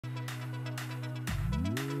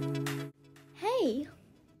Hey,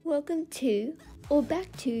 welcome to or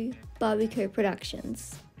back to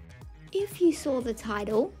BarbieCoProductions. If you saw the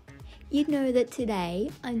title, you'd know that today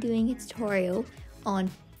I'm doing a tutorial on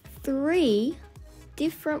 3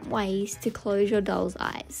 different ways to close your doll's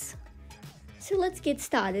eyes. So let's get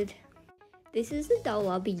started. This is the doll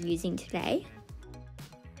I'll be using today.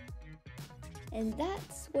 And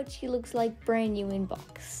that's what she looks like brand new in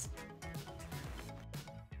box.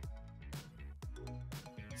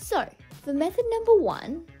 So, for method number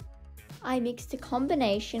 1, I mixed a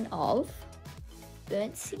combination of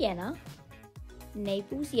burnt sienna,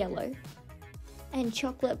 Naples yellow, and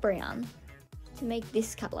chocolate brown to make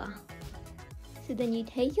this colour. So then you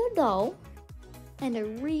take your doll and a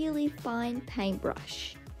really fine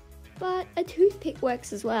paintbrush, but a toothpick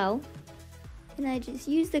works as well, and I just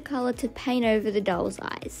use the colour to paint over the doll's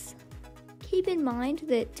eyes. Keep in mind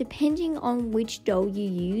that depending on which doll you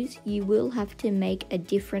use, you will have to make a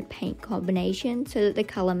different paint combination so that the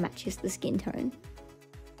colour matches the skin tone.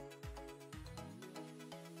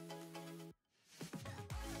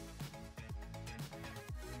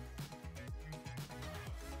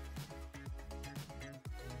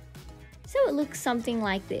 So it looks something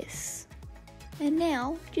like this. And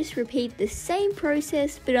now just repeat the same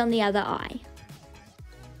process but on the other eye.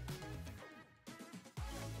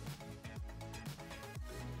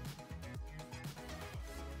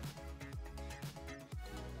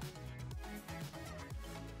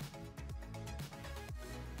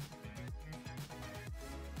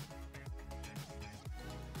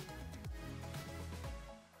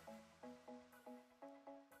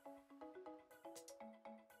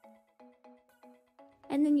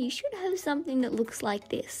 And then you should have something that looks like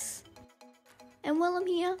this. And while I'm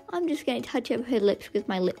here, I'm just going to touch up her lips with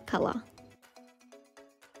my lip colour.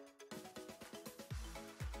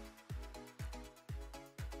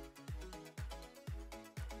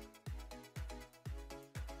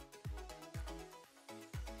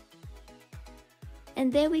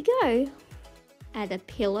 And there we go. Add a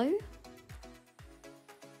pillow,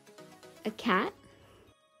 a cat,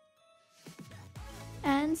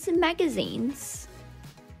 and some magazines.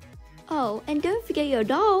 Oh, and don't forget your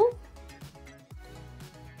doll!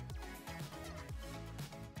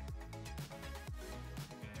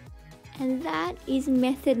 And that is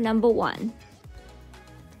method number 1.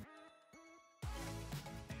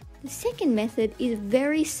 The second method is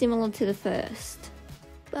very similar to the first,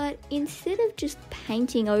 but instead of just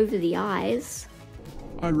painting over the eyes,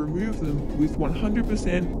 I remove them with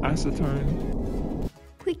 100% acetone.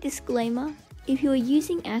 Quick disclaimer. If you're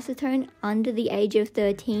using acetone under the age of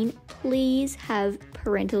 13, please have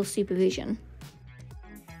parental supervision.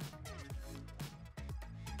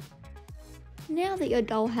 Now that your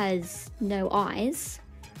doll has no eyes,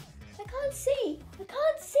 I can't see,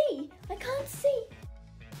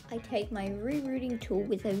 I take my rerouting tool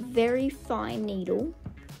with a very fine needle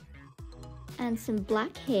and some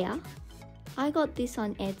black hair. I got this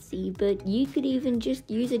on Etsy, but you could even just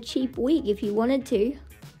use a cheap wig if you wanted to.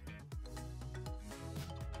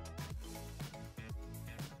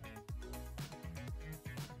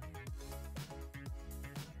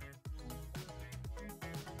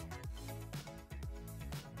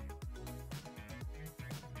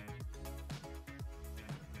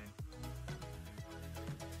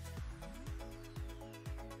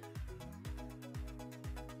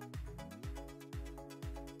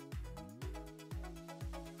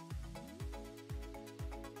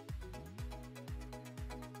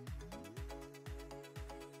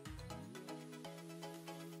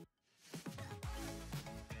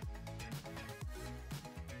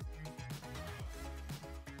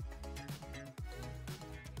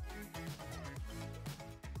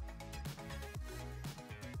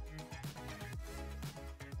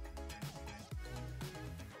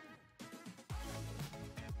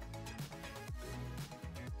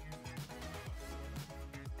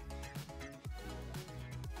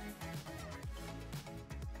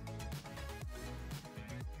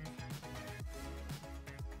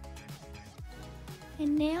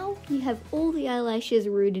 And now you have all the eyelashes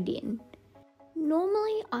rooted in.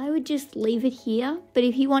 Normally I would just leave it here, but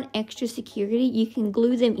if you want extra security, you can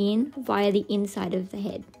glue them in via the inside of the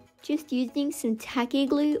head, just using some tacky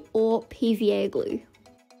glue or PVA glue.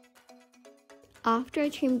 After I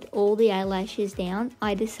trimmed all the eyelashes down,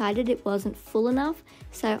 I decided it wasn't full enough,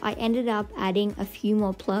 so I ended up adding a few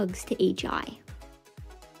more plugs to each eye.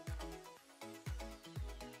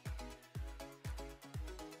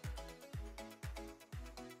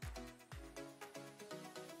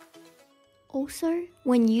 Also,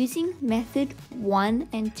 when using method 1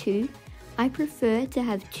 and 2, I prefer to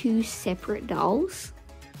have 2 separate dolls.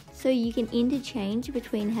 so you can interchange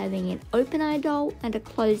between having an open eye doll and a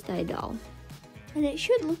closed eye doll. And it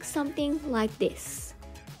should look something like this.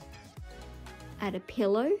 Add a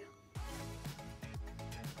pillow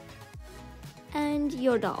and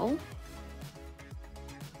your doll.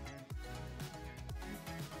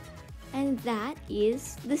 And that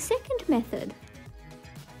is the second method.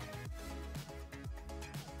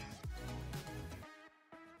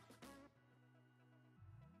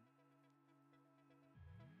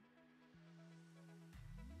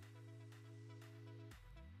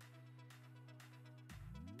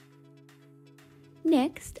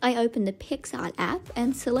 Next, I open the PixArt app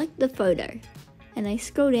and select the photo. And I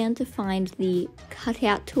scroll down to find the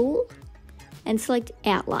cutout tool and select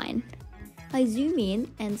outline. I zoom in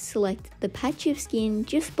and select the patch of skin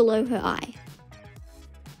just below her eye.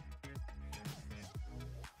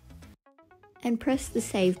 And press the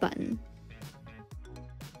save button.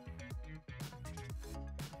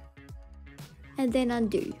 And then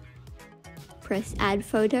undo. Press add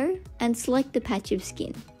photo and select the patch of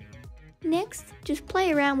skin. Next, just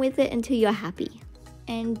play around with it until you're happy.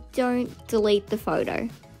 And don't delete the photo.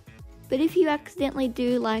 But if you accidentally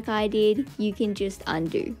do like I did, you can just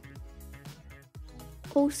undo.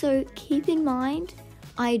 Also, keep in mind,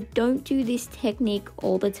 I don't do this technique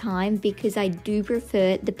all the time because I do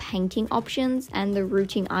prefer the painting options and the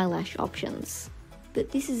rooting eyelash options.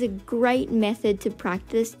 But this is a great method to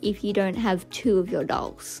practice if you don't have two of your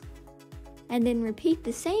dolls. And then repeat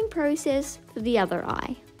the same process for the other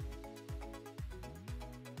eye.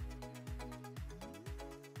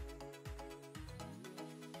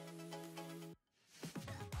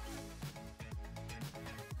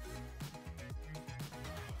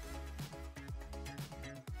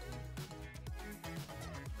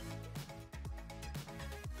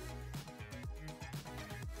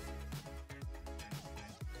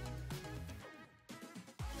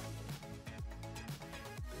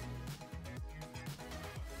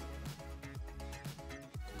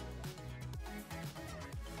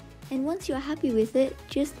 And once you're happy with it,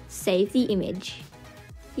 just save the image.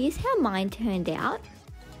 Here's how mine turned out.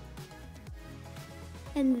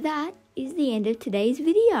 And that is the end of today's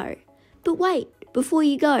video. But wait, before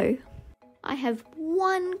you go, I have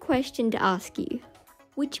one question to ask you.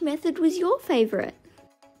 Which method was your favourite?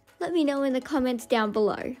 Let me know in the comments down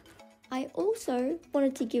below. I also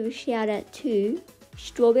wanted to give a shout out to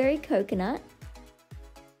Strawberry Coconut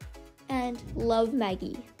and Love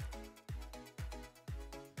Maggie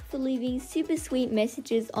for leaving super sweet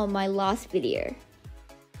messages on my last video.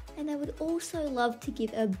 And I would also love to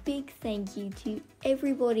give a big thank you to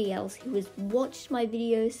everybody else who has watched my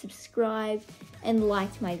videos, subscribed, and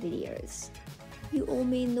liked my videos. You all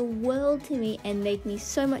mean the world to me and make me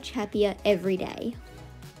so much happier every day.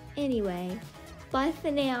 Anyway, bye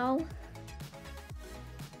for now.